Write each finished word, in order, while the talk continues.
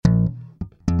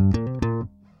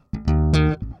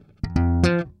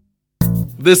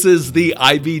This is the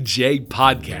IBJ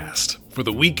podcast for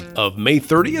the week of May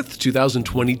 30th,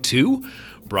 2022,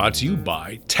 brought to you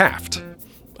by Taft.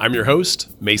 I'm your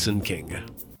host, Mason King.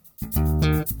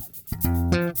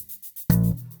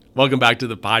 Welcome back to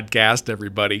the podcast,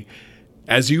 everybody.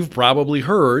 As you've probably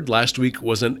heard, last week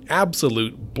was an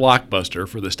absolute blockbuster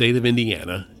for the state of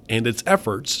Indiana and its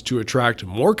efforts to attract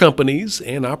more companies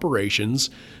and operations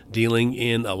dealing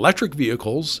in electric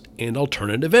vehicles and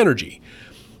alternative energy.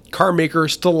 Car maker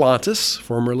Stellantis,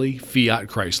 formerly Fiat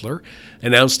Chrysler,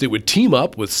 announced it would team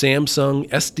up with Samsung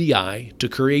SDI to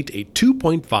create a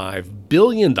 $2.5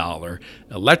 billion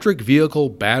electric vehicle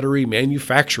battery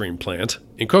manufacturing plant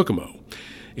in Kokomo.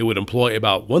 It would employ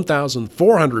about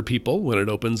 1,400 people when it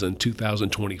opens in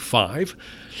 2025.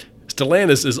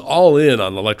 Stellantis is all in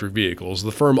on electric vehicles.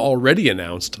 The firm already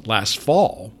announced last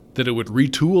fall that it would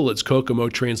retool its Kokomo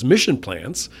transmission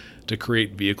plants to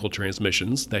create vehicle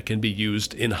transmissions that can be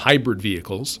used in hybrid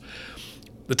vehicles.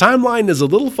 The timeline is a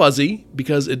little fuzzy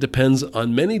because it depends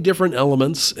on many different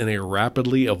elements in a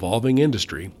rapidly evolving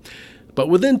industry. But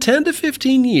within 10 to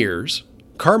 15 years,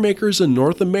 car makers in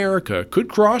North America could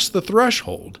cross the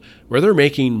threshold where they're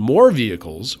making more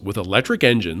vehicles with electric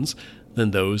engines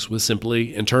than those with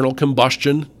simply internal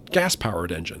combustion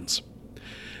gas-powered engines.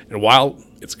 And while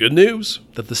it's good news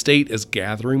that the state is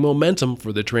gathering momentum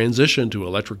for the transition to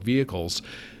electric vehicles,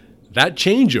 that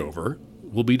changeover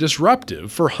will be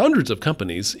disruptive for hundreds of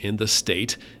companies in the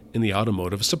state in the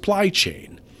automotive supply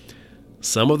chain.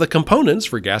 Some of the components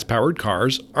for gas-powered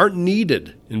cars aren't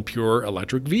needed in pure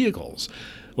electric vehicles,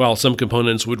 while some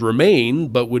components would remain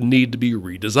but would need to be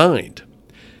redesigned.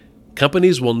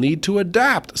 Companies will need to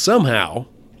adapt somehow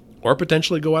or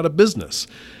potentially go out of business.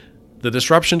 The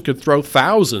disruption could throw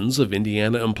thousands of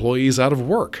Indiana employees out of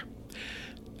work.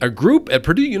 A group at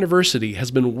Purdue University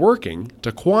has been working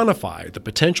to quantify the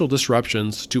potential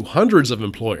disruptions to hundreds of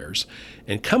employers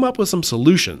and come up with some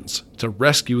solutions to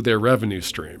rescue their revenue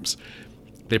streams.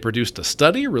 They produced a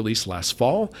study released last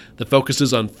fall that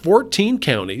focuses on 14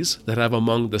 counties that have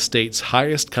among the state's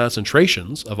highest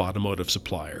concentrations of automotive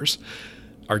suppliers.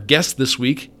 Our guest this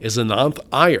week is Ananth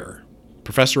Iyer,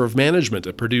 professor of management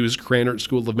at Purdue's Krannert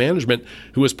School of Management,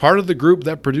 who was part of the group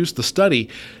that produced the study,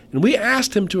 and we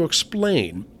asked him to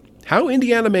explain how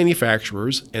Indiana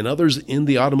manufacturers and others in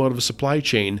the automotive supply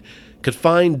chain could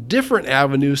find different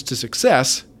avenues to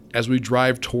success as we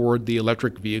drive toward the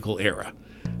electric vehicle era.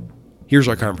 Here's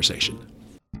our conversation.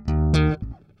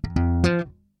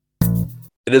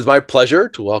 It is my pleasure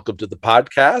to welcome to the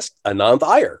podcast Ananth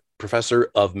Iyer, professor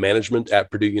of management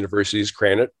at Purdue University's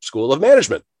Krannert School of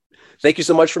Management. Thank you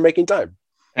so much for making time.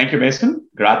 Thank you, Mason.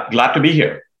 Glad to be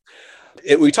here.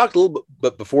 We talked a little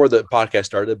bit before the podcast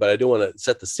started, but I do want to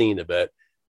set the scene a bit.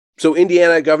 So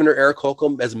Indiana Governor Eric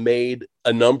Holcomb has made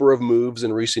a number of moves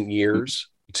in recent years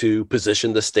to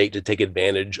position the state to take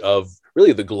advantage of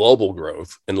really the global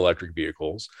growth in electric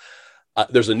vehicles.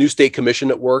 There's a new state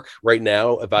commission at work right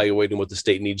now evaluating what the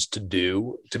state needs to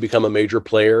do to become a major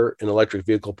player in electric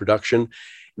vehicle production.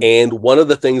 And one of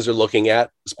the things they're looking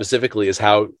at specifically is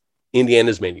how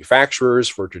Indiana's manufacturers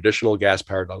for traditional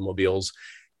gas-powered automobiles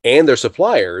and their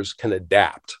suppliers can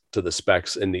adapt to the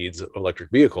specs and needs of electric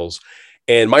vehicles.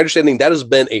 And my understanding, that has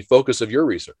been a focus of your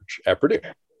research at Purdue.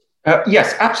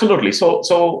 Yes, absolutely.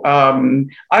 So I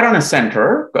run a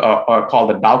center called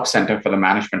the Dauch Center for the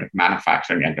Management of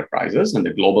Manufacturing Enterprises and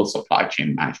the Global Supply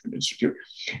Chain Management Institute.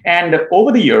 And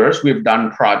over the years, we've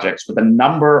done projects with a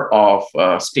number of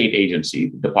state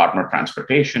agencies, Department of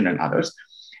Transportation and others.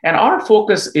 And our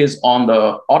focus is on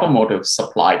the automotive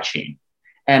supply chain.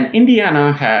 And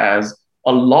Indiana has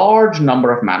a large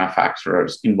number of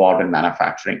manufacturers involved in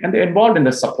manufacturing, and they're involved in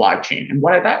the supply chain. And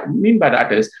what I mean by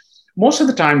that is, most of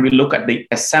the time we look at the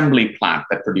assembly plant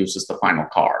that produces the final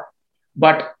car.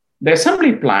 But the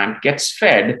assembly plant gets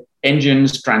fed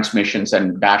engines, transmissions,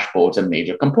 and dashboards and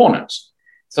major components.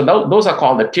 So those are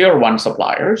called the tier one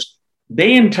suppliers.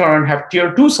 They in turn have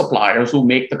tier two suppliers who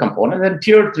make the component, and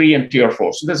tier three and tier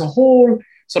four. So there's a whole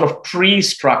sort of tree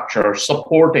structure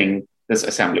supporting this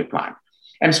assembly plant.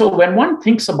 And so when one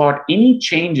thinks about any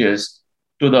changes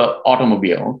to the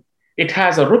automobile, it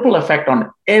has a ripple effect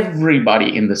on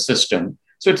everybody in the system.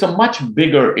 So it's a much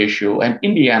bigger issue. And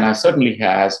Indiana certainly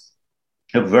has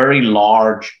a very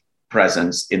large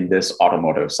presence in this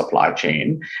automotive supply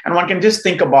chain. And one can just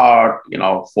think about,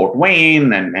 Fort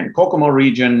Wayne and Kokomo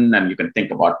region, and you can think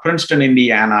about Princeton,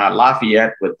 Indiana,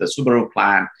 Lafayette with the Subaru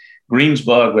plant,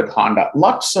 Greensburg with Honda,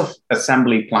 lots of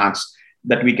assembly plants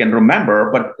that we can remember,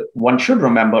 but one should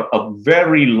remember a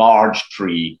very large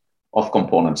tree of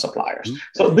component suppliers. Mm-hmm.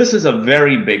 So this is a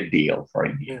very big deal for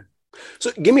India.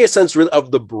 So give me a sense really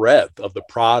of the breadth of the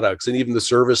products and even the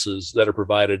services that are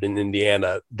provided in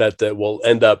Indiana that will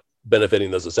end up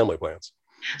benefiting those assembly plants.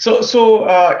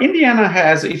 So Indiana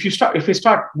has, if we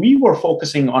start, we were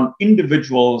focusing on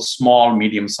individual small,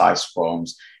 medium-sized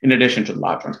firms in addition to the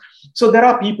large ones. So there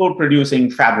are people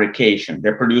producing fabrication.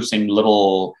 They're producing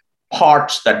little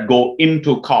parts that go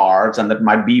into cars and that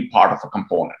might be part of a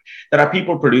component. There are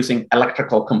people producing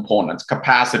electrical components,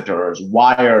 capacitors,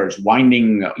 wires,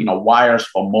 winding, wires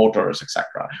for motors,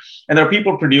 etc. And there are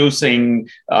people producing,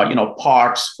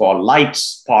 parts for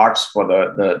lights, parts for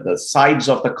the sides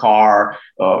of the car,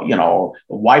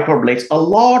 wiper blades, a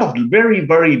lot of very,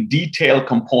 very detailed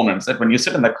components that when you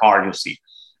sit in the car, you see.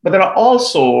 But there are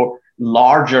also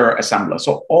larger assemblers.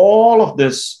 So all of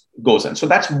this goes in. So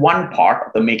that's one part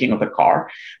of the making of the car.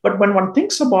 But when one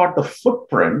thinks about the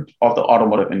footprint of the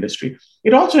automotive industry,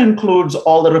 it also includes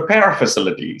all the repair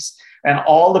facilities and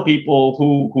all the people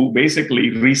who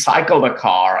basically recycle the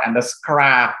car and the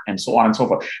scrap and so on and so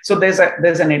forth. So there's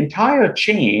an entire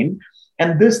chain.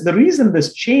 And the reason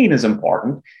this chain is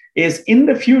important is in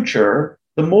the future,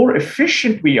 the more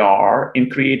efficient we are in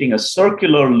creating a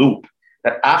circular loop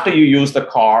that after you use the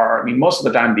car, I mean, most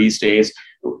of the time these days,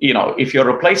 if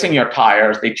you're replacing your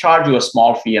tires, they charge you a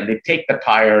small fee and they take the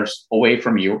tires away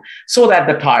from you so that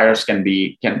the tires can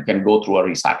go through a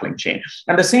recycling chain.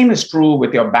 And the same is true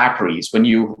with your batteries. When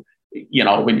you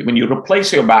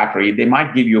replace your battery, they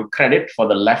might give you credit for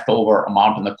the leftover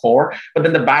amount in the core, but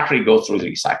then the battery goes through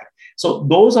the recycling. So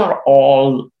those are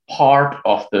all part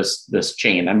of this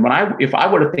chain. And if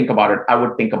I were to think about it, I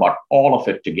would think about all of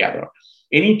it together.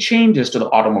 Any changes to the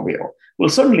automobile will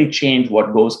certainly change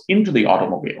what goes into the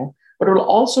automobile, but it will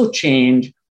also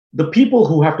change the people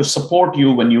who have to support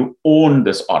you when you own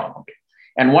this automobile.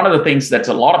 And one of the things that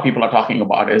a lot of people are talking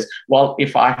about is, well,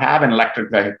 if I have an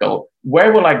electric vehicle,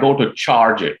 where will I go to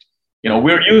charge it?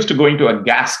 We're used to going to a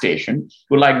gas station.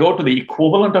 Will I go to the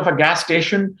equivalent of a gas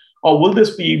station? Or will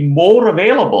this be more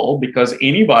available because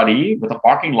anybody with a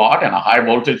parking lot and a high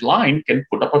voltage line can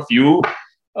put up a few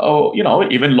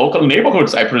even local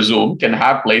neighborhoods, I presume, can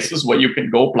have places where you can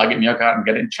go plug in your car and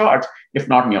get in charge, if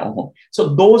not in your home.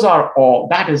 So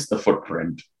that is the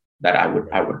footprint that I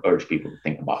would urge people to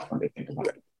think about when they think about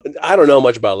it. I don't know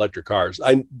much about electric cars,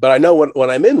 but I know when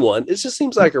I'm in one, it just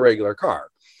seems like a regular car.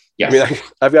 Yes. I mean,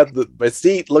 I've got my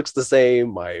seat looks the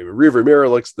same, my rearview mirror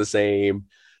looks the same,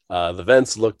 the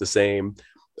vents look the same.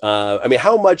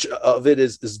 How much of it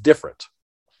is different?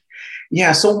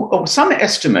 Yeah, so some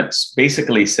estimates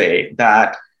basically say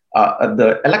that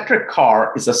the electric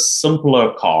car is a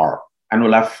simpler car and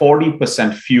will have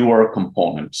 40% fewer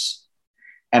components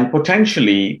and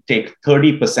potentially take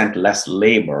 30% less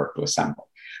labor to assemble.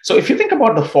 So if you think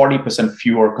about the 40%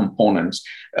 fewer components,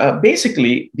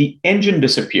 basically the engine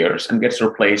disappears and gets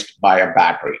replaced by a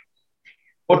battery.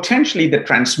 Potentially the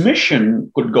transmission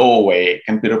could go away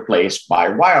and be replaced by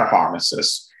wire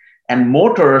harnesses. And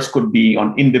motors could be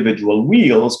on individual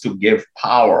wheels to give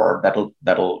power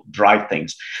that'll drive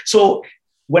things. So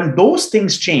when those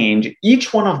things change,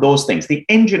 each one of those things, the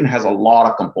engine has a lot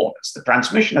of components. The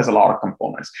transmission has a lot of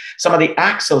components. Some of the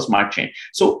axles might change.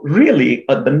 So really,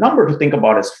 the number to think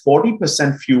about is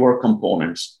 40% fewer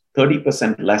components,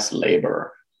 30% less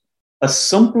labor, a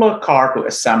simpler car to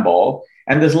assemble.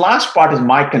 And this last part is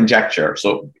my conjecture.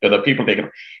 So the people take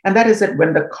it. And that is that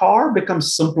when the car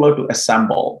becomes simpler to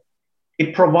assemble,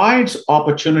 it provides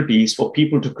opportunities for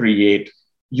people to create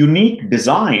unique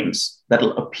designs that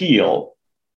will appeal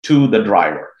to the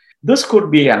driver. This could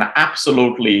be an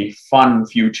absolutely fun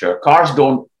future. Cars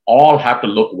don't all have to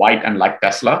look white and like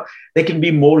Tesla. They can be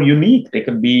more unique. They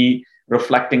can be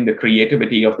reflecting the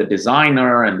creativity of the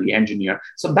designer and the engineer.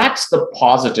 So that's the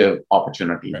positive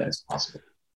opportunity that is possible.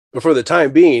 But for the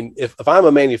time being, if I'm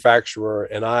a manufacturer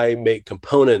and I make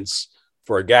components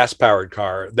for a gas-powered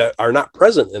car that are not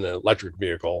present in an electric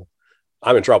vehicle,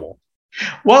 I'm in trouble.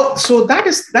 Well, so that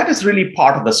is really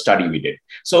part of the study we did.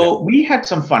 So we had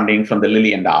some funding from the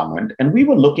Lilly Endowment, and we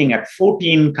were looking at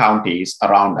 14 counties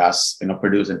around us,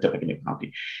 Purdue and Tippecanoe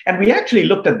County. And we actually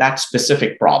looked at that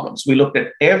specific problems. We looked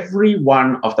at every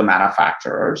one of the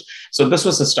manufacturers. So this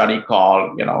was a study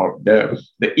called, the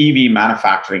EV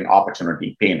manufacturing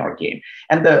opportunity, pain or gain.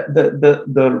 And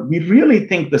we really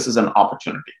think this is an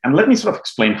opportunity. And let me sort of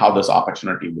explain how this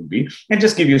opportunity would be and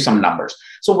just give you some numbers.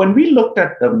 So when we looked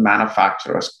at the manufacturers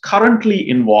currently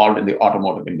involved in the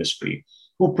automotive industry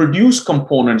who produce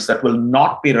components that will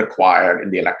not be required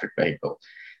in the electric vehicle,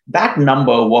 that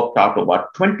number worked out to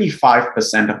about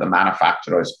 25% of the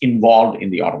manufacturers involved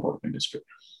in the automotive industry.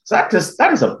 So that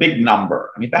is a big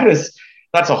number. I mean,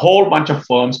 that's a whole bunch of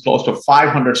firms, close to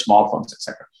 500 small firms, et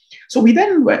cetera. So we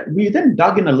then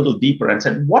dug in a little deeper and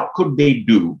said, what could they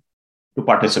do to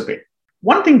participate?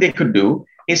 One thing they could do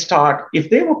is start, if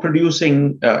they were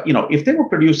producing, if they were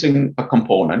producing a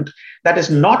component that is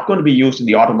not going to be used in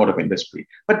the automotive industry,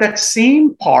 but that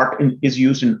same part is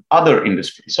used in other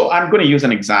industries. So I'm going to use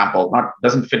an example, not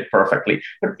doesn't fit perfectly,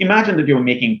 but imagine that you're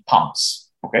making pumps.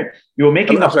 Okay, you're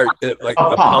making like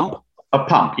a pump. A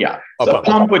pump, yeah. So a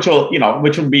pump which will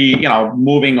be,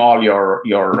 moving all your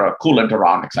coolant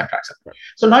around, et cetera, et cetera.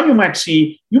 So now you might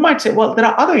say, well, there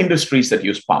are other industries that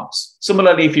use pumps.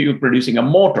 Similarly, if you're producing a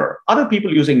motor, other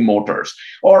people using motors,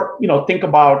 or, think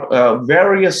about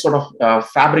various sort of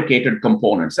fabricated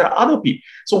components. There are other people.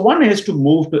 So one is to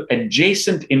move to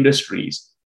adjacent industries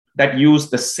that use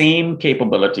the same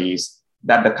capabilities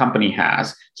that the company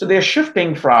has. So they're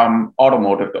shifting from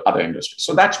automotive to other industries.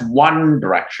 So that's one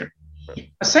direction.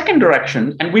 A second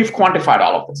direction, and we've quantified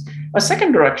all of this. A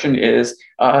second direction is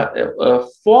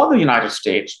for the United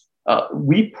States,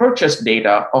 we purchase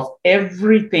data of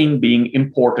everything being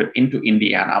imported into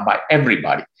Indiana by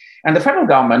everybody. And the federal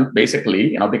government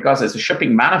basically, because it's a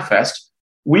shipping manifest,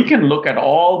 we can look at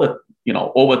all the,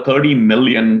 over 30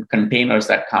 million containers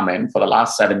that come in for the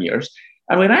last 7 years.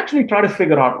 And we actually try to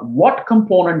figure out what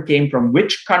component came from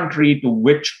which country to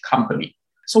which company.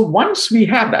 So once we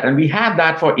have that, and we have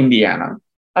that for Indiana,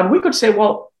 and we could say,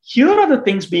 well, here are the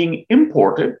things being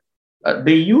imported.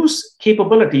 They use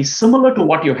capabilities similar to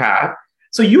what you have.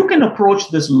 So you can approach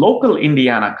this local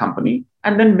Indiana company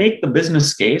and then make the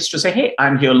business case to say, hey,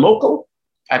 I'm here local.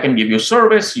 I can give you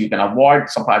service. You can avoid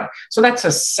supply. So that's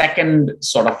a second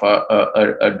sort of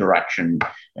a direction.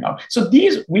 So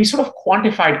we sort of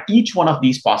quantified each one of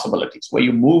these possibilities where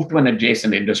you move to an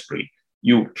adjacent industry.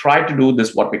 You try to do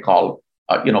this, what we call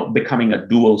becoming a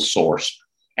dual source.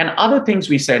 And other things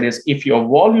we said is if your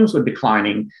volumes were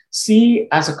declining, see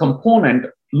as a component,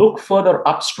 look further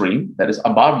upstream, that is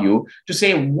above you, to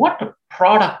say, what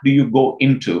product do you go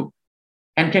into?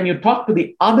 And can you talk to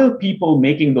the other people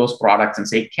making those products and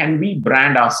say, can we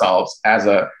brand ourselves as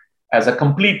a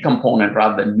complete component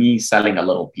rather than me selling a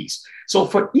little piece? So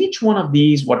for each one of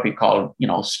these, what we call,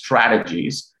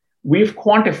 strategies, we've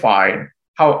quantified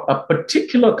how a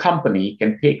particular company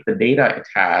can take the data it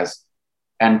has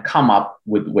and come up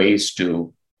with ways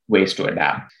to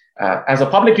adapt. As a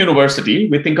public university,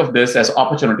 we think of this as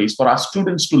opportunities for our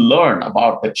students to learn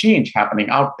about the change happening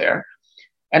out there.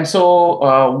 And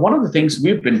so one of the things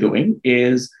we've been doing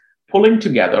is pulling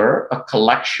together a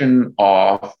collection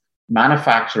of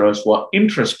manufacturers who are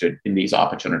interested in these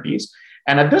opportunities.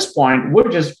 And at this point, we're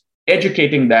just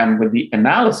educating them with the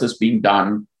analysis being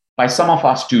done by some of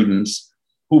our students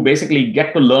who basically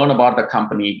get to learn about the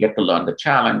company, get to learn the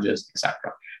challenges, et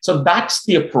cetera. So that's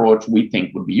the approach we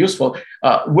think would be useful.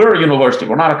 We're a university,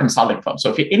 we're not a consulting firm.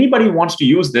 So if anybody wants to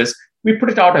use this, we put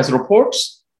it out as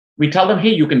reports. We tell them, hey,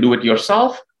 you can do it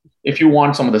yourself. If you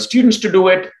want some of the students to do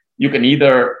it, you can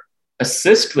either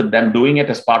assist with them doing it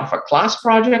as part of a class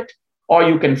project, or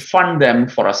you can fund them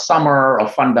for a summer or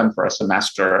fund them for a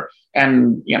semester.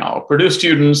 And Purdue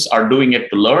students are doing it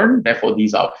to learn. Therefore,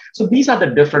 these are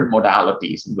the different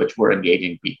modalities in which we're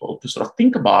engaging people to sort of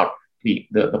think about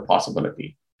the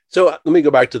possibility. So let me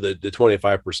go back to the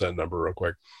 25% number real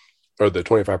quick, or the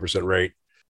 25% rate.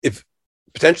 If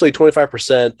potentially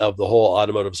 25% of the whole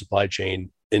automotive supply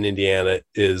chain in Indiana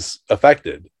is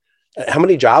affected, how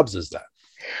many jobs is that?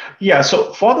 Yeah,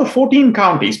 so for the 14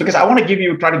 counties, because I want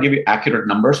to try to give you accurate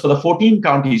numbers, for the 14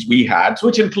 counties we had,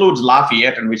 which includes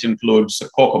Lafayette and which includes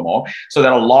Kokomo, so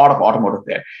there are a lot of automotive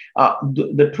there.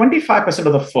 The 25%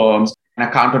 of the firms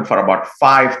accounted for about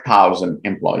 5,000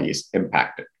 employees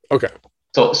impacted. Okay.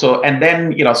 So and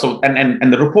then,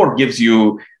 and the report gives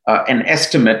you an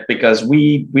estimate because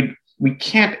we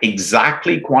can't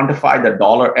exactly quantify the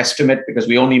dollar estimate because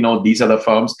we only know these are the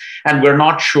firms and we're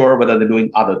not sure whether they're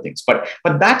doing other things. But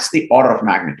that's the order of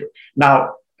magnitude.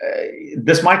 Now,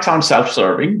 this might sound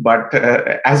self-serving, but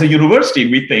as a university,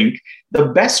 we think the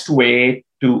best way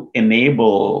to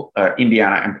enable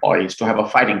Indiana employees to have a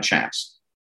fighting chance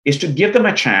is to give them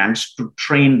a chance to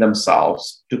train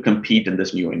themselves to compete in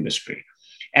this new industry.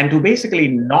 And to basically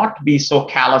not be so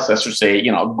callous as to say,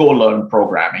 go learn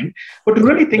programming, but to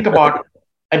really think about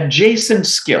adjacent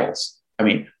skills. I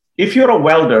mean, if you're a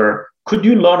welder, could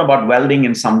you learn about welding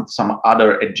in some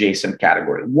other adjacent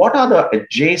category? What are the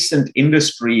adjacent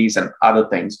industries and other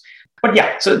things? But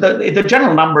yeah, so the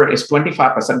general number is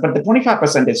 25%, but the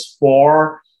 25% is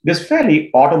for this fairly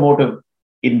automotive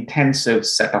intensive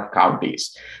set of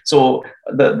counties. So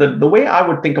the way I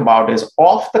would think about it is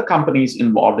of the companies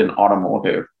involved in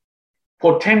automotive,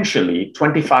 potentially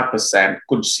 25%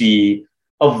 could see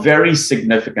a very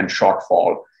significant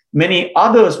shortfall Many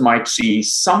others might see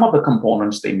some of the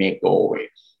components they may go away.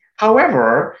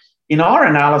 However, in our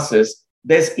analysis,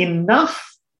 there's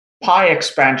enough pie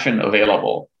expansion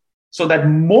available so that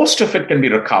most of it can be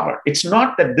recovered. It's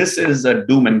not that this is a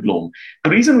doom and gloom. The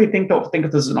reason we think of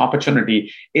this as an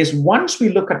opportunity is once we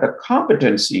look at the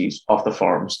competencies of the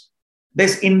firms,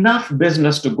 there's enough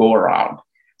business to go around.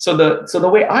 So the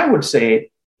way I would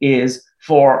say is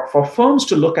for firms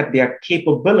to look at their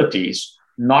capabilities,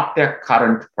 not their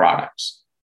current products.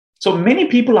 So many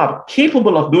people are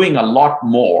capable of doing a lot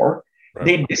more. Right.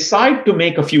 They decide to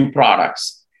make a few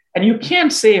products. And you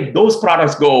can't say if those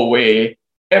products go away,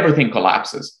 everything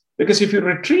collapses. Because if you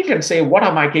retreat and say, what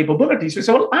are my capabilities? You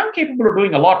say, well, I'm capable of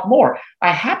doing a lot more.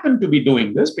 I happen to be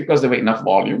doing this because there were enough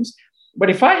volumes. But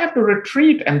if I have to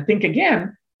retreat and think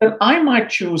again, then I might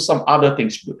choose some other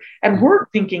things to do. And we're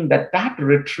thinking that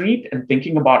retreat and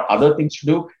thinking about other things to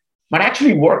do might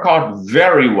actually work out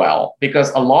very well,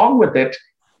 because along with it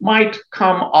might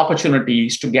come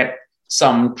opportunities to get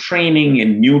some training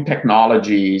in new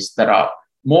technologies that are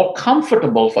more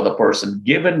comfortable for the person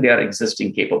given their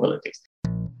existing capabilities.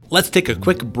 Let's take a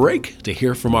quick break to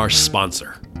hear from our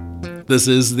sponsor. This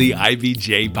is the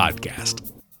IBJ Podcast.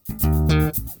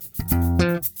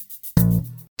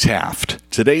 Taft,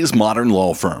 today's modern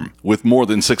law firm. With more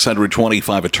than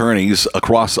 625 attorneys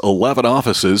across 11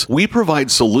 offices, we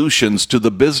provide solutions to the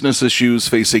business issues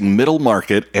facing middle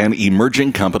market and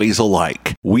emerging companies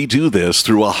alike. We do this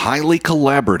through a highly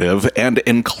collaborative and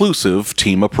inclusive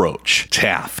team approach.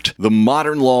 Taft, the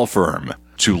modern law firm.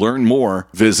 To learn more,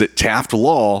 visit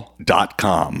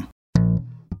taftlaw.com.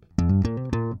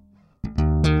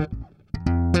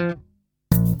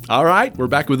 All right, we're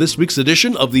back with this week's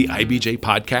edition of the IBJ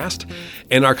Podcast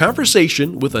and our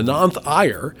conversation with Ananth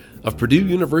Iyer of Purdue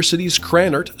University's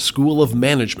Krannert School of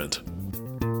Management.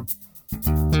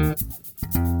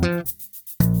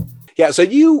 Yeah, so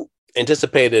you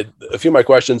anticipated a few of my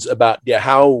questions about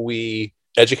how we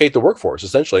educate the workforce,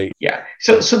 essentially. Yeah.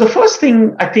 So the first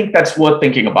thing I think that's worth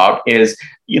thinking about is,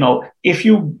 if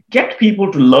you get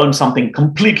people to learn something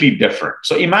completely different.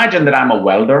 So imagine that I'm a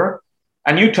welder,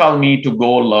 and you tell me to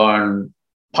go learn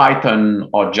Python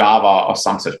or Java or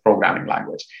some such programming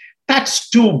language. That's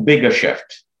too big a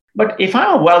shift. But if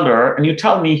I'm a welder and you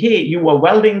tell me, hey, you were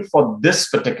welding for this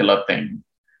particular thing,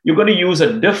 you're going to use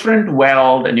a different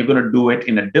weld and you're going to do it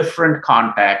in a different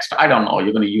context. I don't know.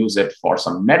 You're going to use it for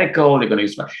some medical. You're going to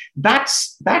use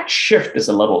that shift is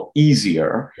a little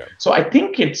easier. Yeah. So I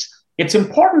think it's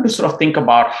important to sort of think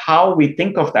about how we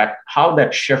think of that, how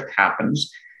that shift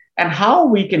happens, and how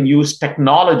we can use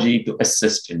technology to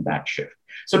assist in that shift.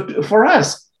 So for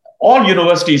us, all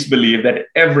universities believe that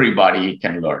everybody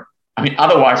can learn. I mean,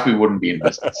 otherwise we wouldn't be in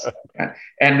business.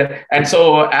 And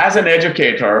so as an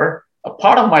educator, a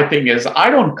part of my thing is I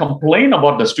don't complain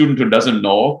about the student who doesn't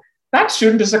know. That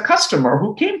student is a customer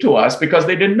who came to us because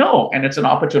they didn't know, and it's an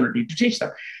opportunity to teach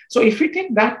them. So if we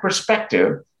take that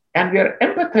perspective, and we are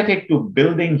empathetic to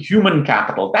building human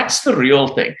capital, that's the real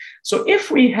thing. So if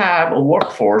we have a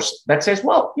workforce that says,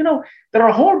 well, there are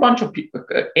a whole bunch of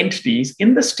entities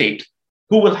in the state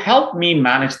who will help me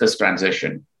manage this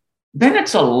transition, then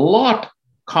it's a lot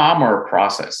calmer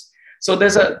process. So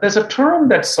there's a term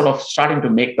that's sort of starting to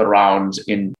make the rounds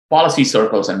in policy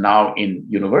circles and now in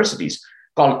universities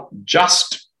called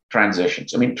just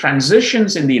transitions. I mean,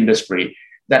 transitions in the industry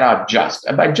that are just.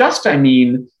 And by just, I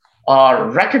mean, are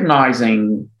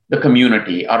recognizing the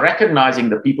community, are recognizing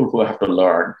the people who have to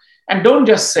learn, and don't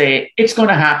just say, it's going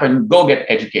to happen, go get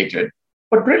educated,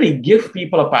 but really give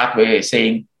people a pathway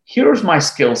saying, here's my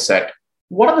skill set.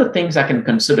 What are the things I can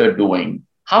consider doing?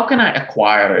 How can I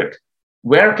acquire it?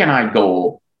 Where can I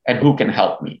go? And who can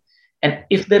help me? And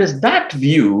if there is that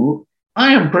view,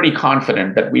 I am pretty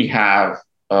confident that we have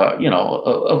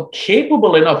a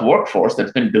capable enough workforce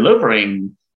that's been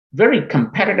delivering very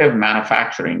competitive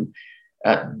manufacturing.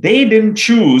 They didn't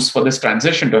choose for this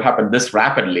transition to happen this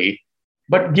rapidly.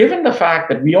 But given the fact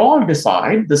that we all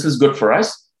decide this is good for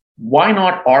us, why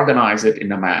not organize it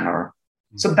in a manner?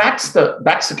 So that's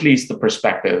at least the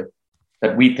perspective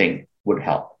that we think would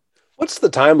help. What's the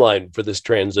timeline for this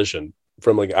transition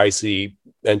from like IC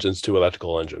engines to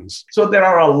electrical engines? So there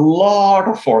are a lot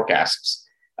of forecasts,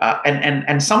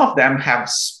 and some of them have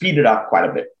speeded up quite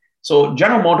a bit. So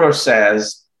General Motors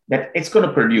says that it's going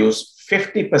to produce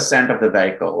 50% of the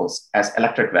vehicles as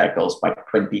electric vehicles by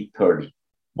 2030.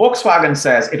 Volkswagen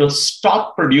says it'll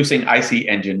stop producing IC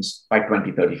engines by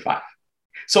 2035.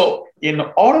 So in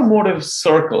automotive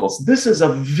circles, this is a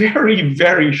very,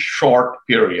 very short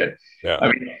period. Yeah.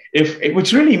 I mean,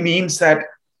 which really means that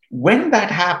when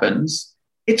that happens,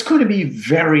 it's going to be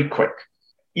very quick.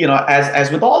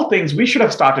 as with all things, we should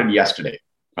have started yesterday,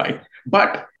 right?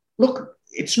 But look,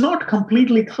 it's not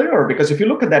completely clear, because if you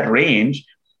look at that range,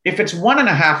 if it's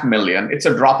 1.5 million, it's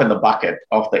a drop in the bucket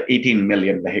of the 18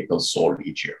 million vehicles sold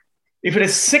each year. If it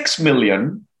is 6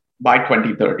 million by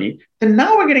 2030, then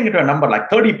now we're getting into a number like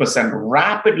 30%,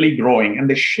 rapidly growing. And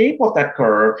the shape of that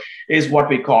curve is what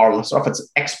we call sort of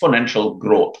its exponential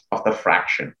growth of the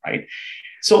fraction, right?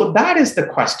 So that is the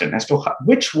question as to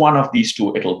which one of these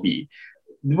two it'll be,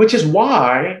 which is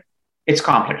why it's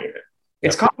complicated.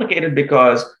 It's complicated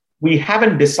because we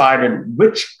haven't decided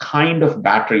which kind of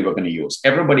battery we're going to use.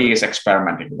 Everybody is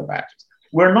experimenting with the batteries.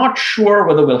 We're not sure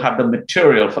whether we'll have the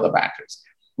material for the batteries.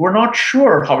 We're not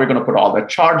sure how we're going to put all the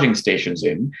charging stations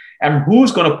in and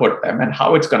who's going to put them and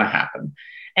how it's going to happen.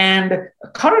 And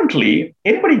currently,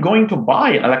 anybody going to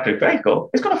buy an electric vehicle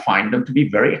is going to find them to be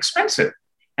very expensive.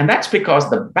 And that's because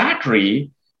the battery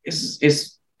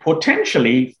is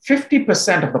potentially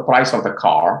 50% of the price of the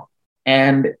car,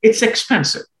 and it's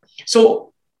expensive.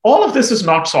 So all of this is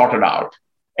not sorted out.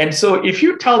 And so if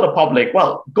you tell the public,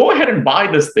 well, go ahead and buy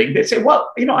this thing, they say,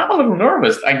 well, I'm a little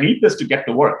nervous. I need this to get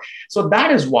to work. So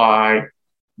that is why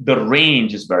the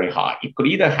range is very high. It could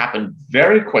either happen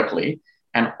very quickly,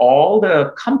 and all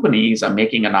the companies are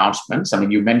making announcements. I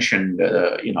mean, you mentioned,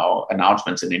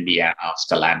 announcements in Indiana,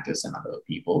 Stellantis and other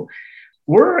people.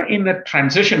 We're in a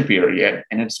transition period,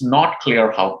 and it's not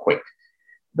clear how quick.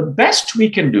 The best we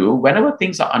can do whenever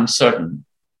things are uncertain,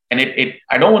 and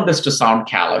I don't want this to sound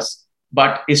callous,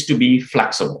 but is to be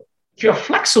flexible. If you're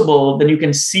flexible, then you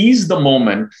can seize the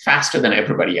moment faster than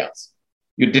everybody else.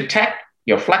 You detect,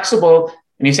 you're flexible,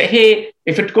 and you say, hey,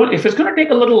 if it's going to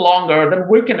take a little longer, then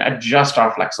we can adjust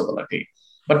our flexibility.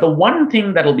 But the one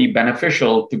thing that'll be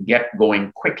beneficial to get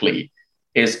going quickly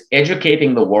is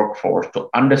educating the workforce to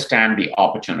understand the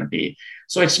opportunity.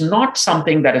 So it's not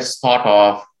something that is thought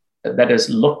of, that is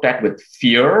looked at with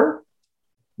fear,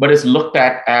 but is looked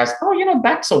at as,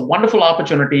 that's a wonderful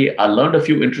opportunity. I learned a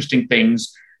few interesting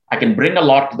things. I can bring a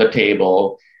lot to the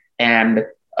table. And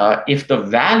if the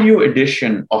value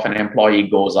addition of an employee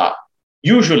goes up,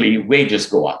 usually wages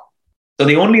go up. So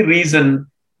the only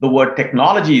reason the word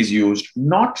technology is used,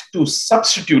 not to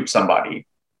substitute somebody,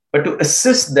 but to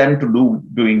assist them to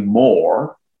doing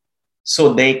more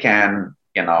so they can,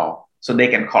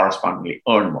 correspondingly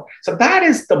earn more. So that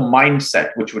is the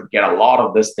mindset which would get a lot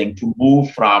of this thing to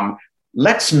move from,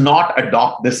 let's not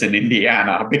adopt this in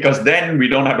Indiana because then we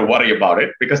don't have to worry about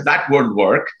it, because that won't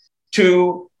work,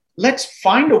 to let's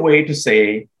find a way to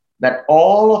say that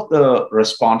all of the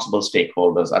responsible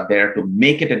stakeholders are there to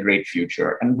make it a great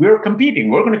future. And we're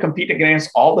competing. We're going to compete against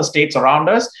all the states around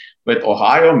us with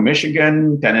Ohio,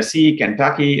 Michigan, Tennessee,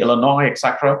 Kentucky, Illinois,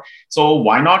 etc. So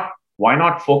why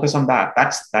not focus on that?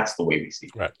 That's the way we see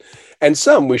it. Right. And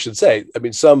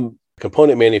some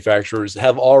component manufacturers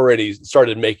have already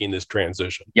started making this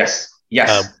transition. Yes.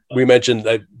 We mentioned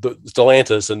the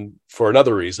Stellantis, and for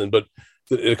another reason, but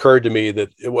it occurred to me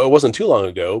that it wasn't too long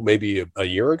ago, maybe a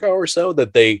year ago or so,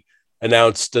 that they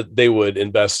announced that they would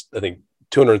invest, I think,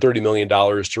 $230 million to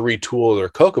retool their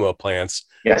Kokomo plants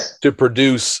to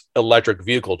produce electric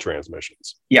vehicle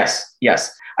transmissions. Yes.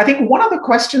 I think one of the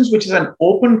questions, which is an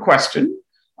open question,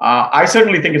 I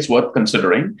certainly think it's worth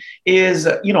considering, is,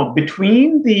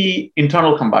 between the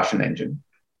internal combustion engine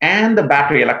and the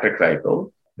battery electric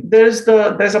vehicle, there's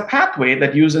a pathway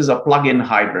that uses a plug-in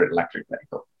hybrid electric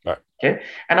vehicle. Right. Okay.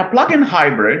 And a plug-in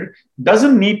hybrid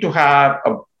doesn't need to have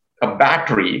a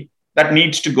battery that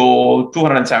needs to go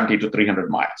 270 to 300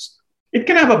 miles. It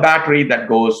can have a battery that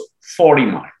goes 40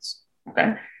 miles.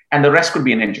 Okay. And the rest could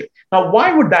be an engine. Now,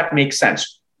 why would that make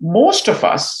sense? Most of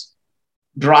us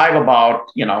drive about,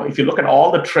 if you look at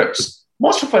all the trips,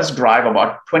 most of us drive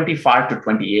about 25 to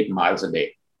 28 miles a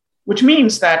day, which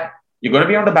means that you're going to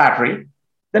be on the battery.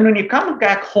 Then when you come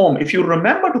back home, if you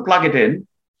remember to plug it in,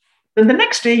 then the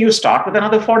next day you start with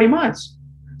another 40 miles.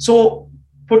 So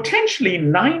potentially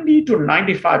 90 to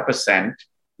 95%,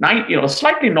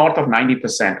 slightly north of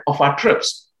 90% of our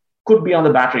trips could be on the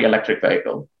battery electric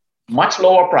vehicle, much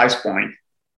lower price point,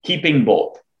 keeping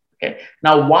both. Okay.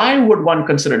 Now, why would one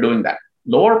consider doing that?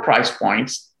 Lower price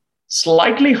points,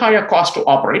 slightly higher cost to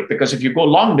operate, because if you go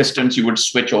long distance, you would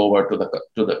switch over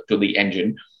to the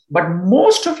engine. But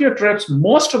most of your trips,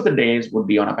 most of the days would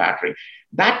be on a battery.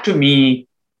 That to me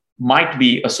might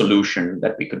be a solution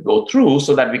that we could go through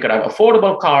so that we could have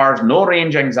affordable cars, no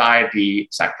range anxiety,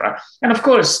 etc. And of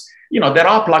course, there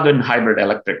are plug-in hybrid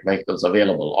electric vehicles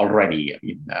available already.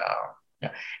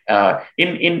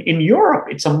 In Europe,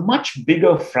 it's a much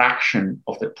bigger fraction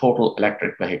of the total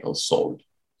electric vehicles sold.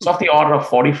 It's of the order of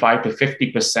 45 to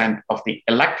 50% of the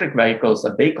electric vehicles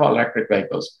that they call electric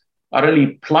vehicles are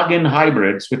really plug-in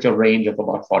hybrids with a range of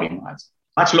about 40 miles.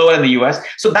 Much lower in the US.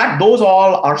 So that those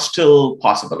all are still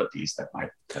possibilities that might.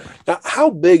 Now, how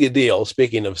big a deal,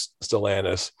 speaking of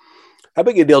Stellantis, how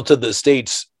big a deal to the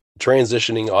state's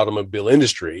transitioning automobile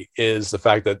industry is the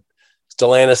fact that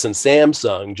Stellantis and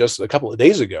Samsung just a couple of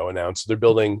days ago announced they're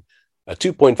building a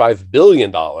 $2.5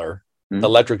 billion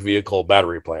electric vehicle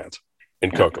battery plant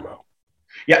in Kokomo.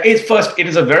 Yeah, it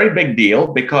is a very big deal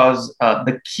because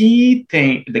the key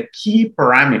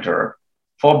parameter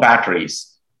for batteries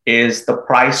is the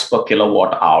price per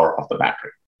kilowatt hour of the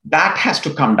battery. That has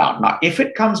to come down. Now, if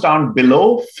it comes down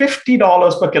below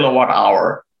 $50 per kilowatt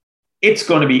hour, it's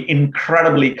going to be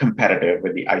incredibly competitive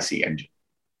with the IC engine.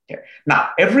 Okay. Now,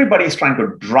 everybody's trying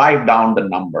to drive down the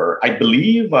number. I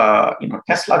believe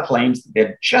Tesla claims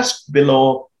they're just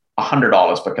below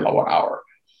 $100 per kilowatt hour.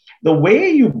 The way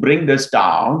you bring this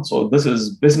down, so this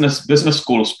is business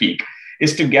school speak,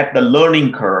 is to get the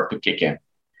learning curve to kick in.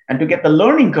 And to get the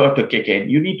learning curve to kick in,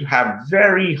 you need to have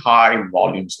very high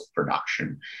volumes of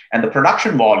production. And the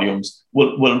production volumes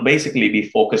will basically be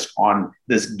focused on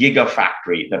this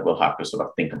gigafactory that we'll have to sort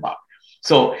of think about.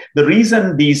 So the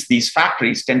reason these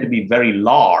factories tend to be very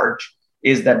large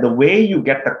is that the way you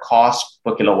get the cost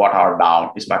per kilowatt hour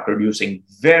down is by producing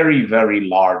very, very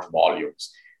large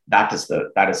volumes. That is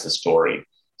the story.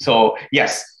 So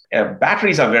yes,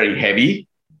 batteries are very heavy.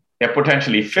 They're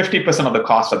potentially 50% of the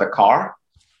cost of the car.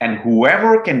 And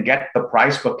whoever can get the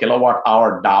price per kilowatt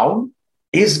hour down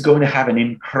is going to have an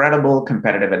incredible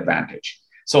competitive advantage.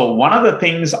 So one of the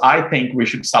things I think we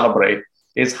should celebrate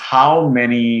is how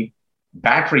many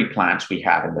battery plants we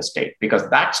have in the state, because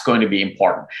that's going to be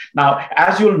important. Now,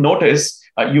 as you'll notice,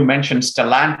 you mentioned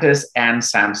Stellantis and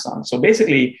Samsung. So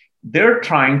basically, they're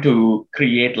trying to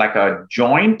create like a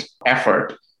joint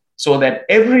effort so that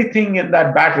everything in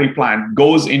that battery plant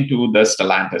goes into the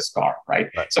Stellantis car, right?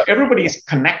 So everybody's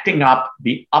connecting up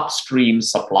the upstream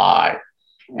supply.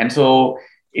 And so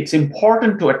it's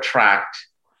important to attract.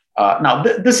 Now,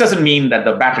 this doesn't mean that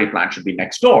the battery plant should be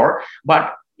next door,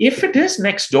 but if it is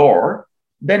next door,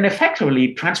 then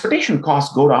effectively transportation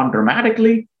costs go down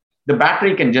dramatically. The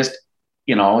battery can just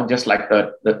like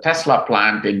the Tesla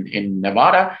plant in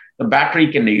Nevada, the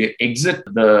battery can exit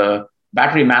the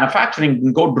battery manufacturing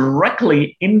and go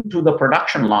directly into the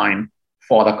production line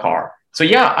for the car. So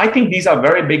yeah, I think these are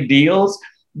very big deals.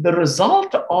 The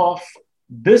result of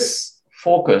this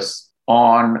focus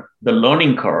on the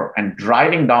learning curve and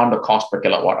driving down the cost per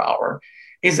kilowatt hour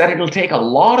is that it'll take a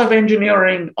lot of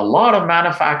engineering, a lot of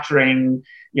manufacturing,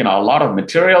 a lot of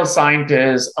material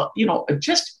scientists,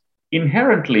 just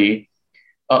inherently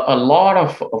a lot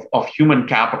of human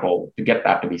capital to get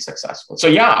that to be successful. So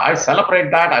yeah, I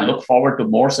celebrate that. I look forward to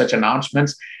more such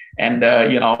announcements. And,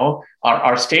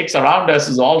 our states around us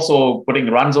is also putting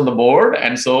runs on the board.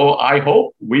 And so I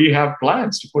hope we have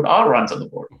plans to put our runs on the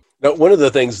board. Now, one of the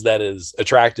things that is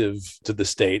attractive to the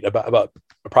state about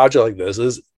a project like this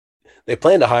is they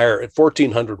plan to hire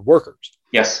 1,400 workers.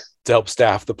 Yes. To help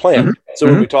staff the plant. Mm-hmm. So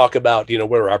when we talk about,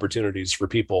 what are opportunities for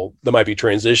people that might be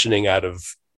transitioning out of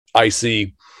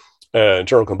IC,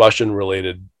 internal combustion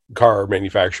related car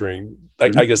manufacturing, I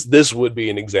guess this would be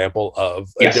an example of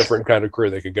a different kind of career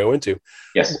they could go into.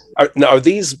 Yes. Are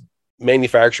these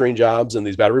manufacturing jobs in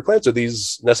these battery plants, are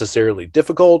these necessarily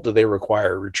difficult? Do they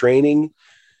require retraining?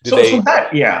 So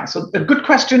a good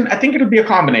question. I think it'll be a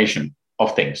combination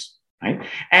of things, right?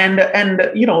 And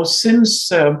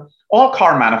since all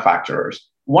car manufacturers,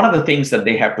 one of the things that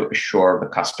they have to assure the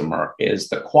customer is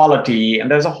the quality, and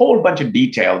there's a whole bunch of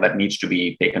detail that needs to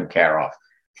be taken care of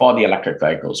for the electric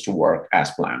vehicles to work as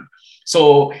planned.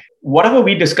 So whatever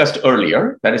we discussed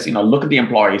earlier, that is, look at the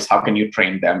employees, how can you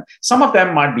train them? Some of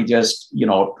them might be just,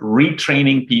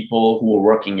 retraining people who are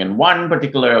working in one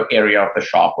particular area of the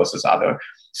shop versus other.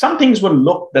 Some things will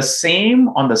look the same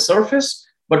on the surface,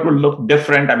 but will look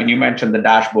different. I mean, you mentioned the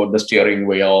dashboard, the steering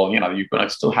wheel, you're going to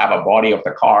still have a body of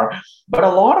the car. But a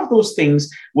lot of those things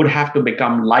would have to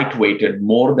become lightweighted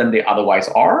more than they otherwise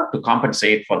are to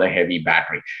compensate for the heavy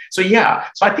battery. So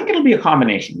I think it'll be a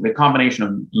combination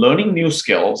of learning new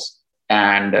skills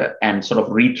and sort of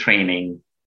retraining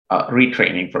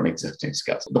from existing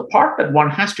skills. The part that one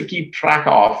has to keep track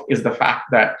of is the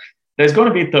fact that there's going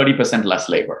to be 30% less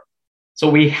labor. So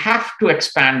we have to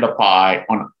expand the pie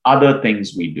on other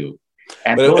things we do.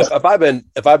 And if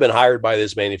I've been hired by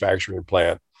this manufacturing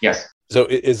plant, yes. So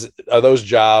are those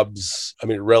jobs,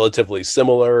 relatively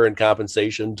similar in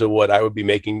compensation to what I would be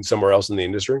making somewhere else in the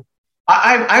industry?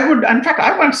 I would, in fact,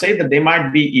 I want to say that they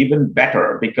might be even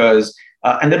better because,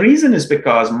 and the reason is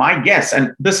because my guess,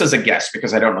 and this is a guess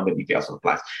because I don't know the details of the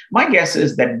plans. My guess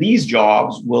is that these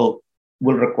jobs will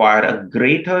will require a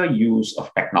greater use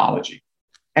of technology.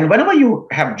 And whenever you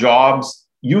have jobs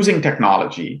using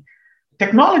technology,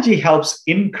 technology helps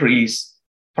increase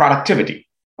productivity.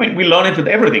 I mean, we learn it with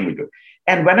everything we do.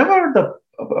 And whenever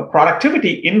the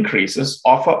productivity increases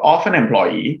of an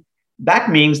employee,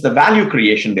 that means the value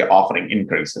creation they're offering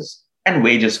increases and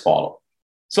wages follow.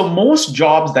 So most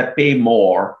jobs that pay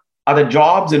more are the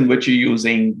jobs in which you're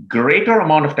using greater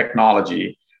amount of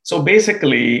technology. So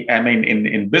basically, I mean,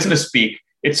 in business speak,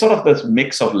 it's sort of this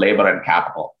mix of labor and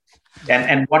capital.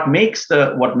 And what makes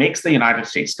the United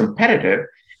States competitive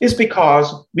is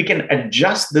because we can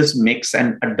adjust this mix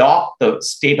and adopt the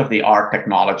state-of-the-art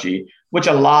technology, which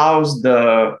allows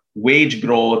the wage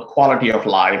growth, quality of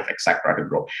life, et cetera, to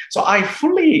grow. So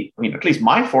at least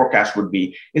my forecast would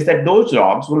be, is that those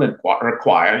jobs will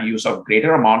require use of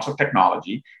greater amounts of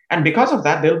technology. And because of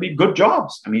that, there'll be good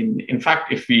jobs. I mean, in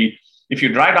fact, if you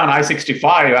drive down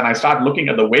I-65 and I start looking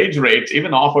at the wage rates,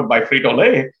 even offered by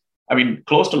Frito-Lay, I mean,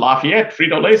 close to Lafayette,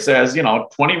 Frito-Lay says,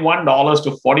 $21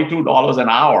 to $42 an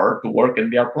hour to work in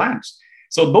their plants.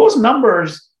 So those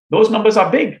numbers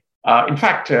are big. In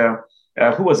fact,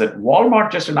 who was it? Walmart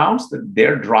just announced that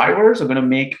their drivers are going to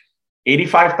make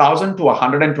 $85,000 to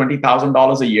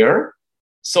 $120,000 a year.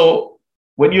 So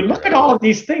when you look at all of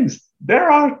these things,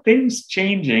 there are things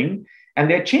changing, and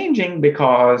they're changing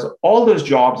because all those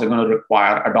jobs are going to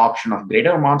require adoption of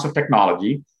greater amounts of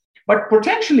technology, but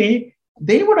potentially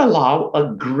they would allow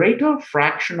a greater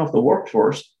fraction of the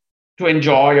workforce to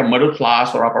enjoy a middle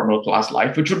class or upper middle class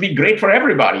life, which would be great for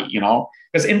everybody,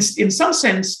 because in some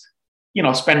sense,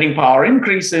 spending power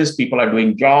increases, people are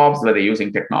doing jobs where they're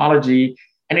using technology,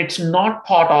 and it's not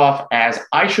thought of as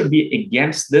I should be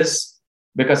against this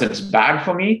because it's bad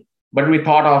for me, but we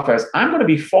thought of as I'm going to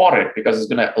be for it because it's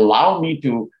going to allow me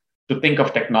to think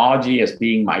of technology as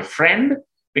being my friend,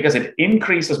 because it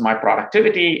increases my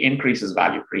productivity, increases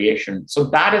value creation. So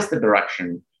that is the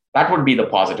direction. That would be the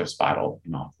positive spiral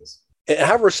in all this.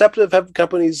 How receptive have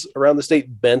companies around the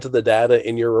state been to the data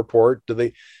in your report?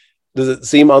 Does it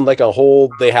seem on like a whole,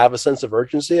 they have a sense of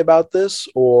urgency about this,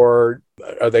 or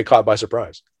are they caught by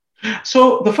surprise?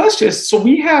 So the first is,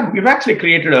 we've actually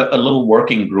created a little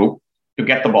working group to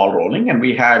get the ball rolling. And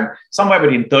we had somewhere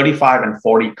between 35 and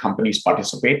 40 companies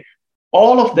participate.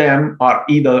 All of them are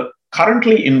either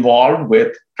currently involved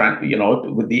with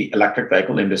the electric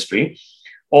vehicle industry,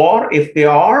 or if they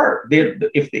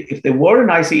were an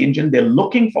IC engine, they're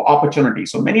looking for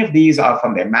opportunities. So many of these are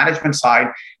from their management side.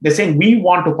 They're saying, we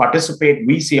want to participate.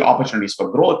 We see opportunities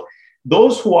for growth.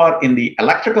 Those who are in the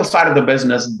electrical side of the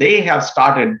business, they have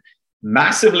started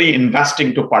massively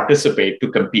investing to participate,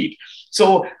 to compete.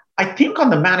 So I think on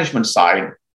the management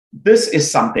side, this is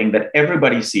something that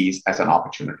everybody sees as an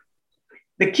opportunity.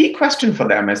 The key question for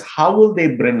them is, how will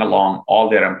they bring along all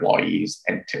their employees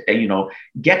and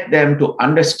get them to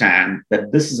understand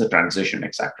that this is a transition,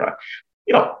 et cetera.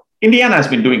 Indiana has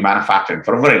been doing manufacturing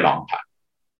for a very long time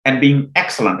and being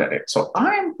excellent at it. So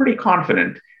I am pretty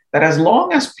confident that as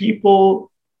long as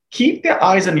people keep their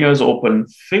eyes and ears open,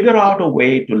 figure out a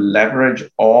way to leverage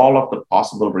all of the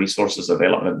possible resources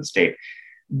available in the state,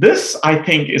 this, I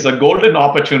think, is a golden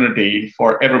opportunity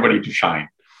for everybody to shine.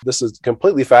 This is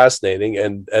completely fascinating.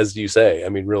 And as you say, I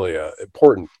mean, really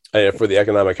important for the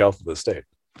economic health of the state.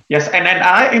 Yes. And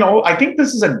I think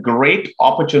this is a great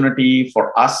opportunity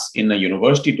for us in the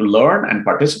university to learn and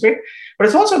participate, but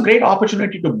it's also a great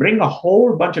opportunity to bring a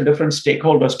whole bunch of different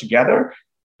stakeholders together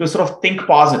to sort of think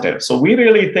positive. So we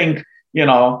really think,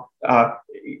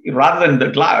 rather than the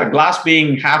glass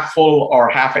being half full or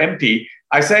half empty,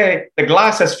 I say the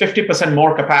glass has 50%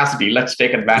 more capacity. Let's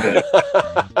take advantage of it.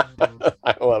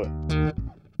 I love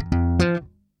it.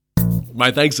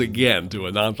 My thanks again to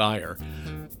Ananth Iyer.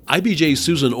 IBJ's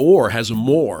Susan Orr has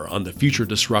more on the future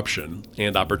disruption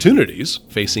and opportunities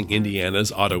facing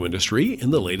Indiana's auto industry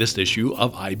in the latest issue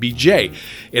of IBJ.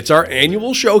 It's our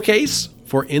annual showcase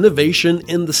for innovation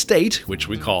in the state, which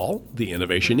we call the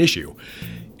Innovation Issue.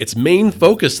 Its main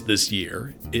focus this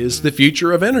year is the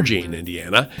future of energy in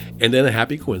Indiana, and in a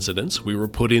happy coincidence, we were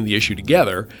putting the issue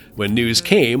together when news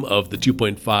came of the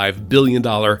 $2.5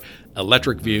 billion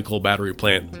electric vehicle battery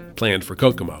plant planned for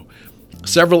Kokomo.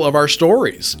 Several of our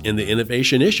stories in the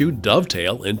Innovation Issue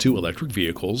dovetail into electric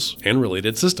vehicles and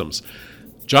related systems.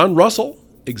 John Russell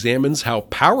examines how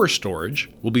power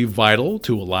storage will be vital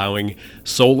to allowing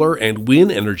solar and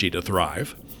wind energy to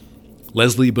thrive.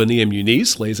 Leslie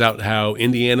Bonilla-Muniz lays out how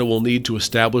Indiana will need to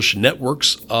establish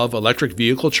networks of electric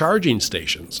vehicle charging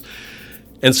stations.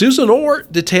 And Susan Orr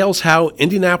details how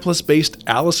Indianapolis-based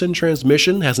Allison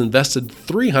Transmission has invested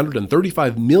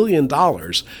 $335 million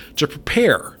to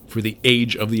prepare for the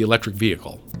age of the electric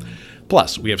vehicle.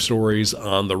 Plus, we have stories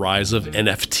on the rise of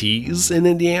NFTs in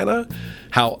Indiana,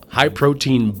 how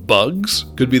high-protein bugs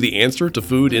could be the answer to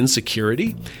food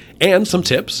insecurity, and some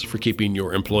tips for keeping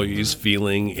your employees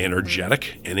feeling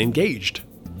energetic and engaged.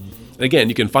 Again,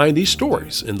 you can find these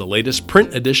stories in the latest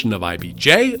print edition of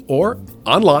IBJ or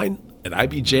online at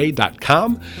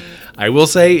ibj.com. I will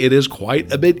say it is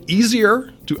quite a bit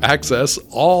easier to access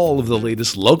all of the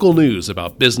latest local news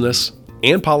about business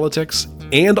and politics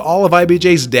and all of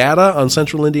IBJ's data on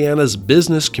Central Indiana's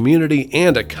business, community,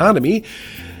 and economy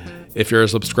if you're a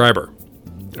subscriber.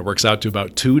 It works out to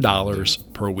about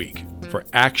 $2 per week for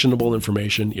actionable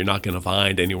information you're not going to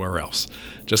find anywhere else.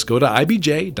 Just go to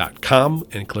ibj.com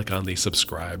and click on the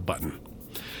subscribe button.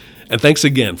 And thanks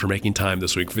again for making time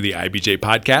this week for the IBJ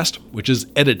podcast, which is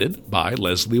edited by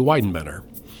Leslie Weidenbender.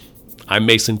 I'm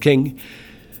Mason King.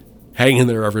 Hang in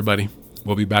there, everybody.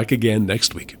 We'll be back again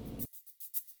next week.